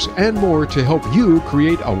 videos, and more to help you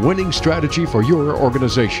create a winning strategy for your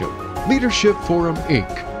organization. Leadership Forum, Inc.,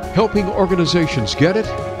 helping organizations get it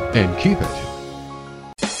and keep it.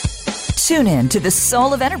 Tune in to The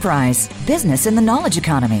Soul of Enterprise, Business in the Knowledge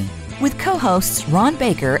Economy, with co-hosts Ron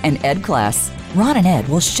Baker and Ed Kless. Ron and Ed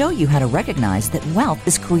will show you how to recognize that wealth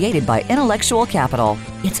is created by intellectual capital.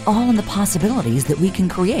 It's all in the possibilities that we can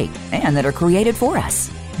create and that are created for us.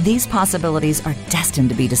 These possibilities are destined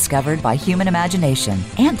to be discovered by human imagination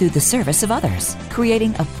and through the service of others,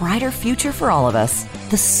 creating a brighter future for all of us.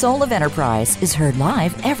 The Soul of Enterprise is heard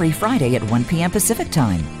live every Friday at 1 p.m. Pacific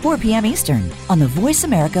Time, 4 p.m. Eastern, on the Voice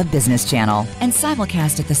America Business Channel, and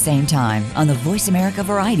simulcast at the same time on the Voice America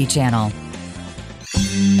Variety Channel.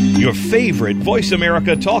 Your favorite Voice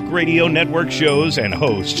America Talk Radio Network shows and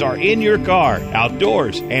hosts are in your car,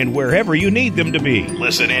 outdoors, and wherever you need them to be.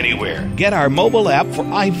 Listen anywhere. Get our mobile app for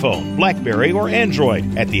iPhone, BlackBerry, or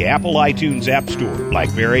Android at the Apple iTunes App Store,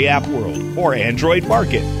 BlackBerry App World, or Android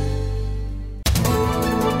Market.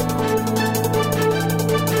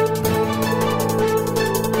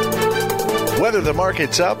 Whether the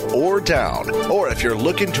market's up or down, or if you're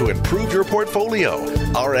looking to improve your portfolio,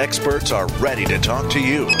 our experts are ready to talk to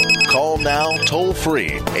you. Call now toll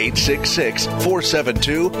free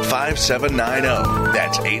 866-472-5790.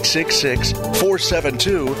 That's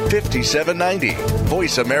 866-472-5790.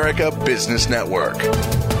 Voice America Business Network.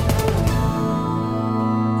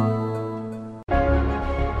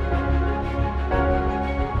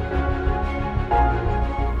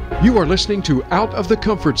 You are listening to Out of the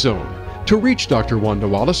Comfort Zone. To reach Dr. Wanda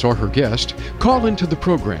Wallace or her guest, call into the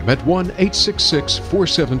program at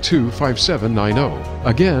 1-866-472-5790.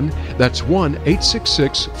 Again, that's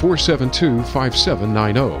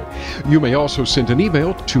 1-866-472-5790. You may also send an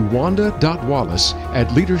email to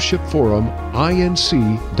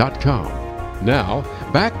wanda.wallace@leadershipforuminc.com. Now,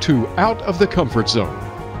 back to Out of the Comfort Zone.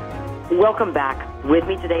 Welcome back. With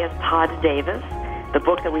me today is Todd Davis. The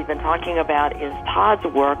book that we've been talking about is Todd's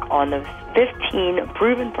work on the 15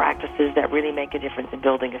 proven practices that really make a difference in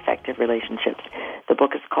building effective relationships. The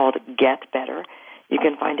book is called Get Better. You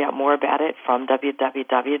can find out more about it from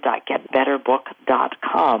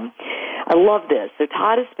www.getbetterbook.com. I love this. So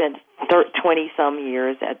Todd has spent 20-some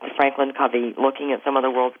years at Franklin Covey looking at some of the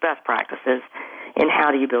world's best practices in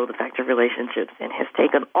how do you build effective relationships, and has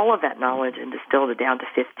taken all of that knowledge and distilled it down to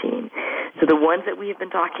 15. So the ones that we have been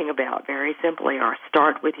talking about very simply are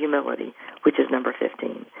start with humility, which is number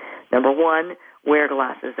 15. Number 1, wear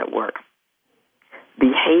glasses at work.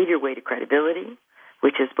 Behave your way to credibility,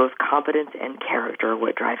 which is both competence and character,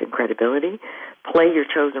 what driving credibility. Play your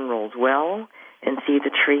chosen roles well, and see the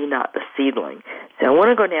tree, not the seedling. So I want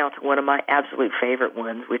to go now to one of my absolute favorite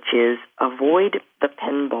ones, which is avoid the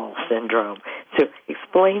pinball syndrome. So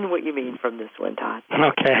explain what you mean from this one, Todd.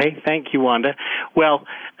 Okay, thank you, Wanda. Well,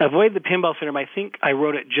 avoid the pinball syndrome. I think I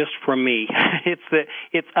wrote it just for me. It's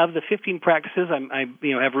of the 15 practices. I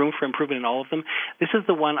have room for improvement in all of them. This is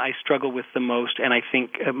the one I struggle with the most, and I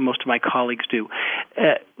think most of my colleagues do.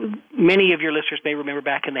 Many of your listeners may remember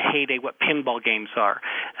back in the heyday what pinball games are.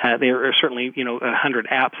 There are certainly 100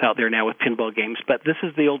 apps out there now with pinball games, but this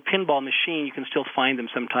is the old pinball machine. You can still find them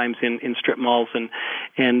sometimes in strip malls and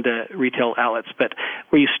retail outlets, but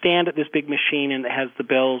where you stand at this big machine and it has the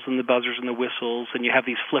bells and the buzzers and the whistles, and you have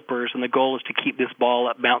these flippers, and the goal is to keep this ball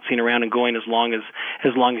up bouncing around and going as long as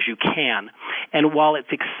you can. And while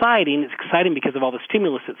it's exciting because of all the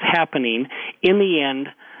stimulus that's happening. In the end,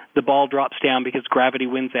 the ball drops down because gravity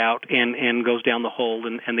wins out and goes down the hole,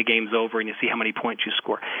 and the game's over, and you see how many points you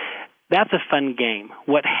score. That's a fun game.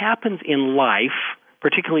 What happens in life,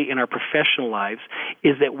 particularly in our professional lives,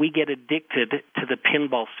 is that we get addicted to the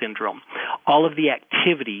pinball syndrome. All of the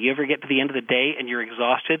activity, you ever get to the end of the day and you're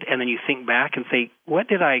exhausted, and then you think back and say, what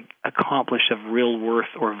did I accomplish of real worth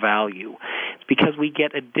or value? It's because we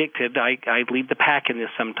get addicted, I lead the pack in this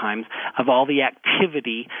sometimes, of all the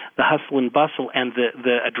activity, the hustle and bustle, and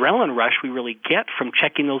the adrenaline rush we really get from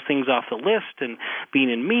checking those things off the list and being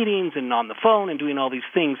in meetings and on the phone and doing all these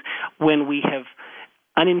things, when we have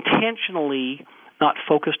unintentionally not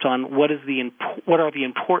focused on what are the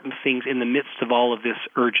important things in the midst of all of this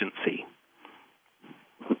urgency.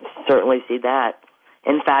 Certainly see that.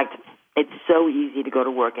 In fact, it's so easy to go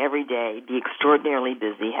to work every day, be extraordinarily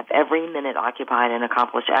busy, have every minute occupied, and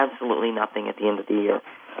accomplish absolutely nothing at the end of the year.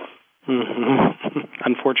 Mm-hmm.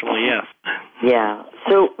 Unfortunately, yes. Yeah.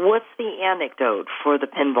 So what's the anecdote for the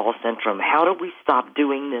pinball syndrome? How do we stop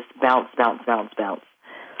doing this bounce, bounce, bounce, bounce?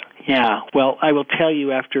 Yeah, well, I will tell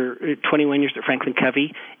you, after 21 years at Franklin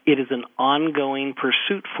Covey, it is an ongoing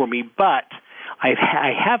pursuit for me, but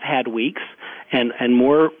I have had weeks, and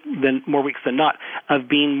more weeks than not, of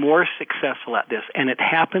being more successful at this. And it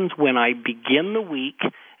happens when I begin the week,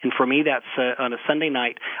 and for me that's on a Sunday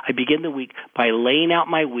night. I begin the week by laying out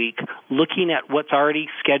my week, looking at what's already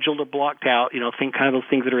scheduled or blocked out, think kind of those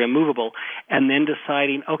things that are immovable, and then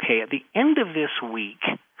deciding, okay, at the end of this week,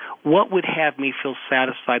 what would have me feel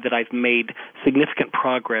satisfied that I've made significant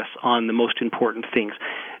progress on the most important things?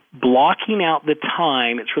 Blocking out the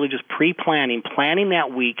time, it's really just planning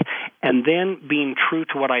that week, and then being true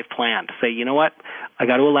to what I've planned. Say, you know what, I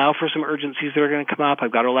got to allow for some urgencies that are going to come up.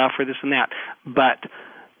 I've got to allow for this and that. But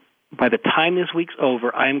by the time this week's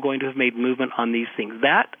over, I am going to have made movement on these things.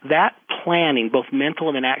 That planning, both mental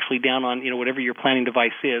and then actually down on whatever your planning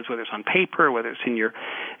device is, whether it's on paper, whether it's in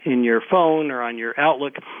your phone or on your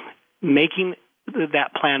Outlook, making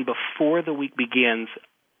that plan before the week begins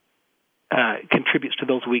contributes to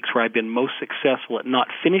those weeks where I've been most successful at not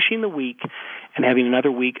finishing the week and having another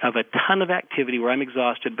week of a ton of activity where I'm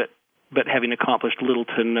exhausted, but having accomplished little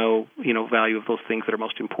to no value of those things that are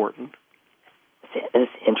most important.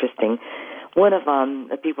 It's interesting. One of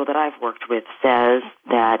the people that I've worked with says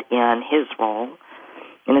that in his role,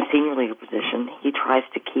 in a senior leader position, he tries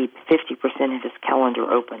to keep 50% of his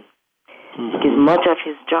calendar open. Mm-hmm. Because much of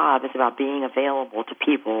his job is about being available to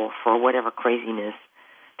people for whatever craziness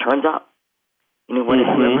turns up.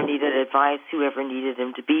 Whoever needed advice, whoever needed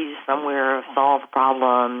him to be somewhere, solve a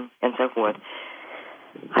problem, and so forth.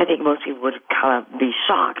 I think most people would kind of be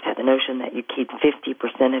shocked at the notion that you keep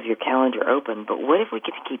 50% of your calendar open. But what if we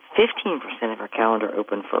could keep 15% of our calendar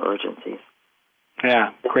open for urgencies?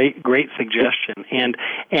 Yeah, great suggestion. And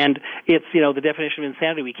it's, the definition of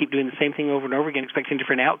insanity. We keep doing the same thing over and over again, expecting a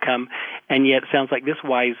different outcome, and yet it sounds like this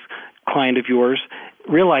wise client of yours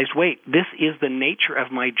realized, wait, this is the nature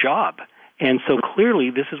of my job. And so clearly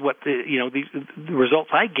this is what the results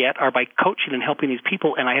I get are by coaching and helping these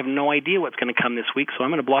people, and I have no idea what's going to come this week, so I'm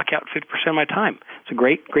going to block out 50% of my time. It's a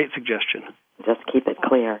great suggestion. Just keep it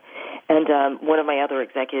clear. And one of my other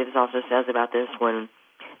executives also says about this one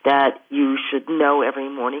that you should know every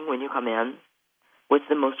morning when you come in what's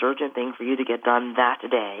the most urgent thing for you to get done that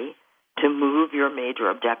day to move your major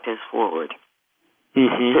objectives forward.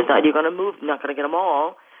 Mm-hmm. So it's not you're going to move, not going to get them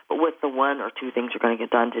all, but what's the one or two things you're going to get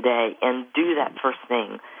done today, and do that first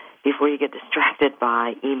thing before you get distracted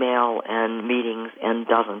by email and meetings and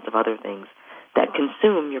dozens of other things that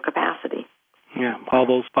consume your capacity. Yeah, all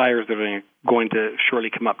those fires that are going to surely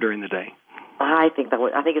come up during the day. I think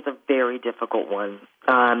it's a very difficult one.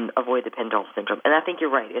 Avoid the pinball syndrome, and I think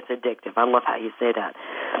you're right. It's addictive. I love how you say that.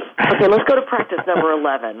 Okay, let's go to practice number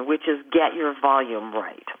 11, which is get your volume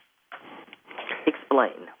right.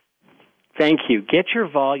 Explain. Thank you. Get your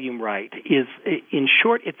volume right is, in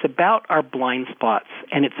short, it's about our blind spots,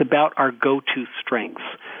 and it's about our go-to strengths.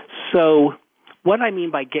 So what I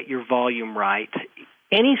mean by get your volume right,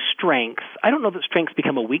 any strengths, I don't know that strengths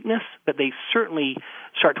become a weakness, but they certainly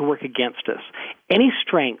start to work against us. Any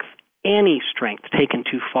strength taken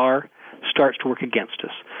too far starts to work against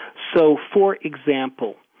us. So, for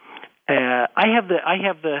example, I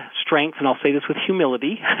have the strength, and I'll say this with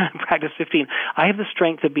humility, practice 15, I have the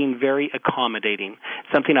strength of being very accommodating,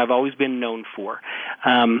 something I've always been known for.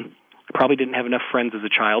 I probably didn't have enough friends as a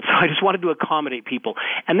child, so I just wanted to accommodate people.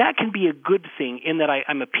 And that can be a good thing in that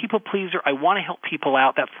I'm a people pleaser. I want to help people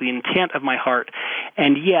out. That's the intent of my heart.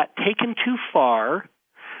 And yet, taken too far,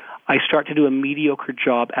 I start to do a mediocre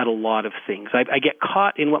job at a lot of things. I get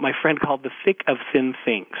caught in what my friend called the thick of thin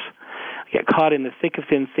things. Get caught in the thick of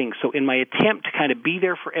thin things. So in my attempt to kind of be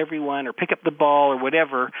there for everyone or pick up the ball or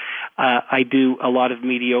whatever, I do a lot of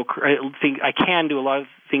mediocre things. I can do a lot of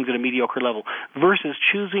things at a mediocre level versus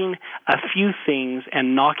choosing a few things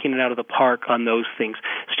and knocking it out of the park on those things.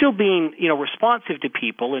 Still being, responsive to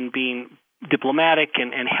people and being diplomatic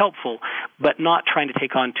and helpful, but not trying to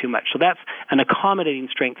take on too much. So that's an accommodating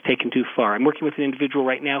strength taken too far. I'm working with an individual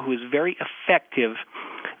right now who is very effective.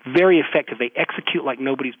 They execute like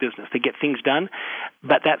nobody's business. They get things done,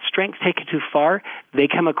 but that strength taken too far, they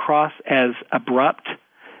come across as abrupt.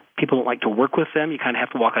 People don't like to work with them. You kind of have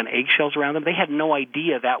to walk on eggshells around them. They had no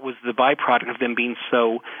idea that was the byproduct of them being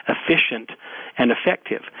so efficient and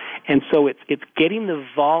effective. And so it's getting the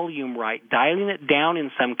volume right, dialing it down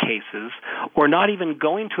in some cases, or not even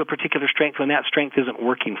going to a particular strength when that strength isn't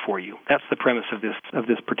working for you. That's the premise of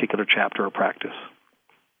this particular chapter or practice.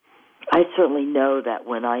 I certainly know that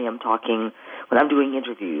when I'm doing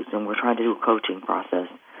interviews and we're trying to do a coaching process,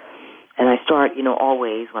 and I start,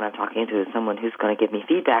 always when I'm talking to someone who's going to give me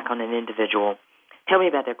feedback on an individual, tell me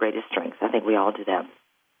about their greatest strengths. I think we all do that.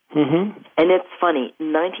 Mm-hmm. And it's funny,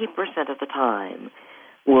 90% of the time,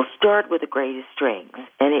 we'll start with the greatest strengths,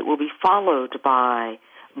 and it will be followed by,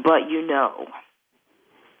 but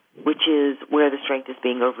which is where the strength is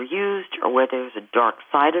being overused or where there's a dark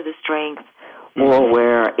side of the strength or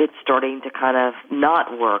where it's starting to kind of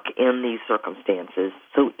not work in these circumstances.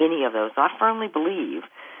 So any of those. I firmly believe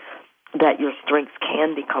that your strengths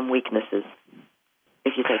can become weaknesses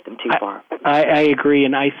if you take them too far. I agree,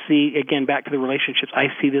 and I see, again, back to the relationships, I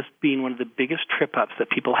see this being one of the biggest trip-ups that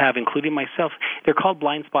people have, including myself. They're called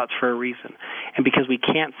blind spots for a reason, and because we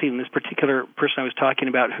can't see them. This particular person I was talking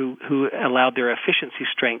about who allowed their efficiency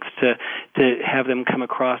strengths to have them come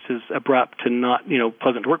across as abrupt and not,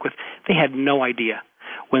 pleasant to work with, they had no idea.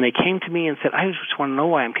 When they came to me and said, I just want to know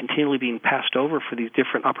why I'm continually being passed over for these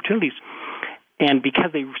different opportunities, and because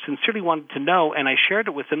they sincerely wanted to know, and I shared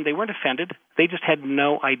it with them, they weren't offended. They just had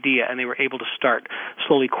no idea, and they were able to start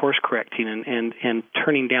slowly course-correcting and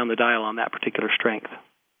turning down the dial on that particular strength.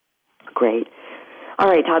 Great. All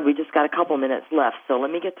right, Todd, we just got a couple minutes left, so let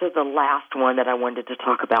me get to the last one that I wanted to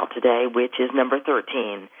talk about today, which is number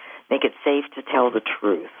 13, make it safe to tell the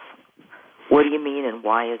truth. What do you mean, and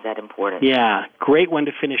why is that important? Yeah, great one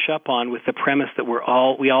to finish up on with the premise that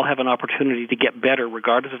we all have an opportunity to get better,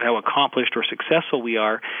 regardless of how accomplished or successful we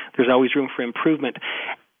are. There's always room for improvement,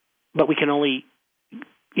 but we can only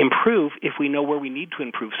improve if we know where we need to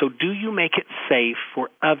improve. So do you make it safe for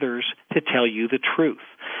others to tell you the truth?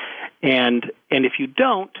 And if you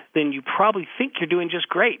don't, then you probably think you're doing just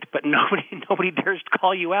great, but nobody dares to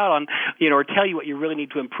call you out on, or tell you what you really need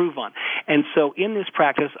to improve on. And so in this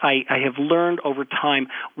practice, I have learned over time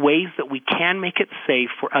ways that we can make it safe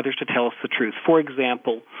for others to tell us the truth. For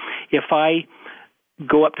example, if I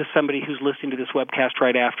go up to somebody who's listening to this webcast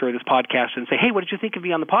right after this podcast and say, hey, what did you think of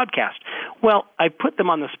me on the podcast? Well, I put them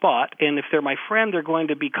on the spot, and if they're my friend, they're going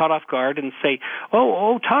to be caught off guard and say,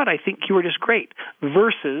 oh, Todd, I think you were just great,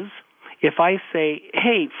 versus if I say,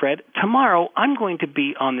 hey, Fred, tomorrow I'm going to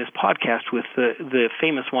be on this podcast with the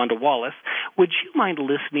famous Wanda Wallace. Would you mind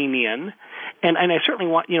listening in? And I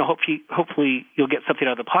certainly want, hopefully you'll get something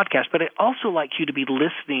out of the podcast, but I'd also like you to be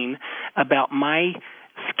listening about my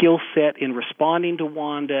skill set in responding to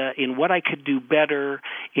Wanda, in what I could do better,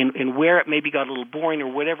 in where it maybe got a little boring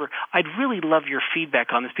or whatever. I'd really love your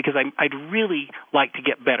feedback on this because I'd really like to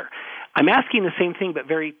get better. I'm asking the same thing, but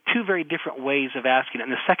two very different ways of asking it.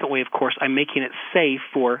 And the second way, of course, I'm making it safe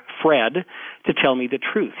for Fred to tell me the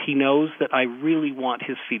truth. He knows that I really want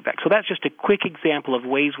his feedback. So that's just a quick example of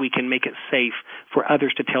ways we can make it safe for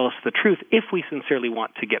others to tell us the truth if we sincerely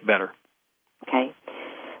want to get better. Okay.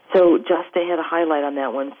 So just to hit a highlight on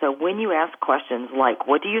that one, so when you ask questions like,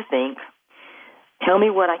 what do you think? Tell me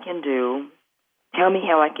what I can do. Tell me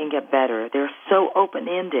how I can get better. They're so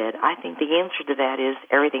open-ended. I think the answer to that is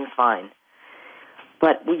everything's fine.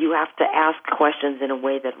 But you have to ask questions in a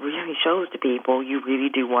way that really shows to people you really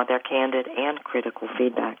do want their candid and critical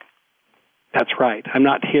feedback. That's right. I'm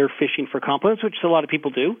not here fishing for compliments, which a lot of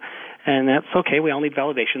people do, and that's okay. We all need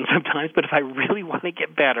validation sometimes, but if I really want to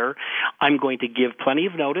get better, I'm going to give plenty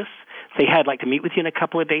of notice. Say, hey, I'd like to meet with you in a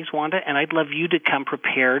couple of days, Wanda, and I'd love you to come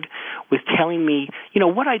prepared with telling me,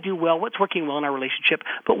 what I do well, what's working well in our relationship,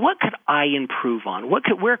 but what could I improve on?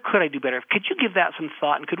 Where could I do better? Could you give that some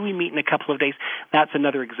thought, and could we meet in a couple of days? That's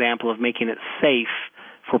another example of making it safe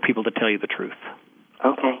for people to tell you the truth.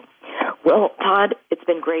 Okay. Well, Todd, it's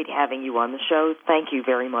been great having you on the show. Thank you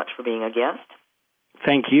very much for being a guest.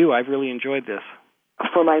 Thank you. I've really enjoyed this.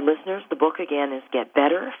 For my listeners, the book again is Get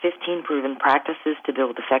Better, 15 Proven Practices to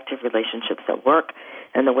Build Effective Relationships at Work,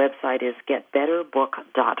 and the website is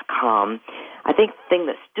getbetterbook.com. I think the thing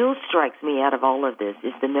that still strikes me out of all of this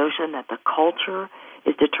is the notion that the culture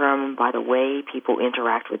is determined by the way people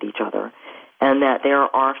interact with each other, and that there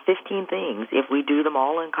are 15 things. If we do them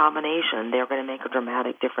all in combination, they're going to make a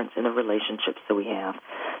dramatic difference in the relationships that we have.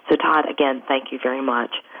 So, Todd, again, thank you very much.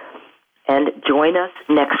 And join us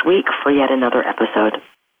next week for yet another episode.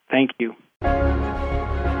 Thank you.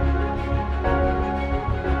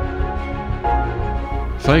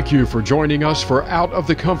 Thank you for joining us for Out of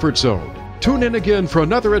the Comfort Zone. Tune in again for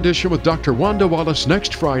another edition with Dr. Wanda Wallace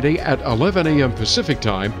next Friday at 11 a.m. Pacific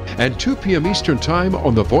Time and 2 p.m. Eastern Time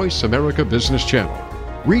on the Voice America Business Channel.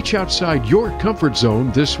 Reach outside your comfort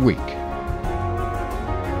zone this week.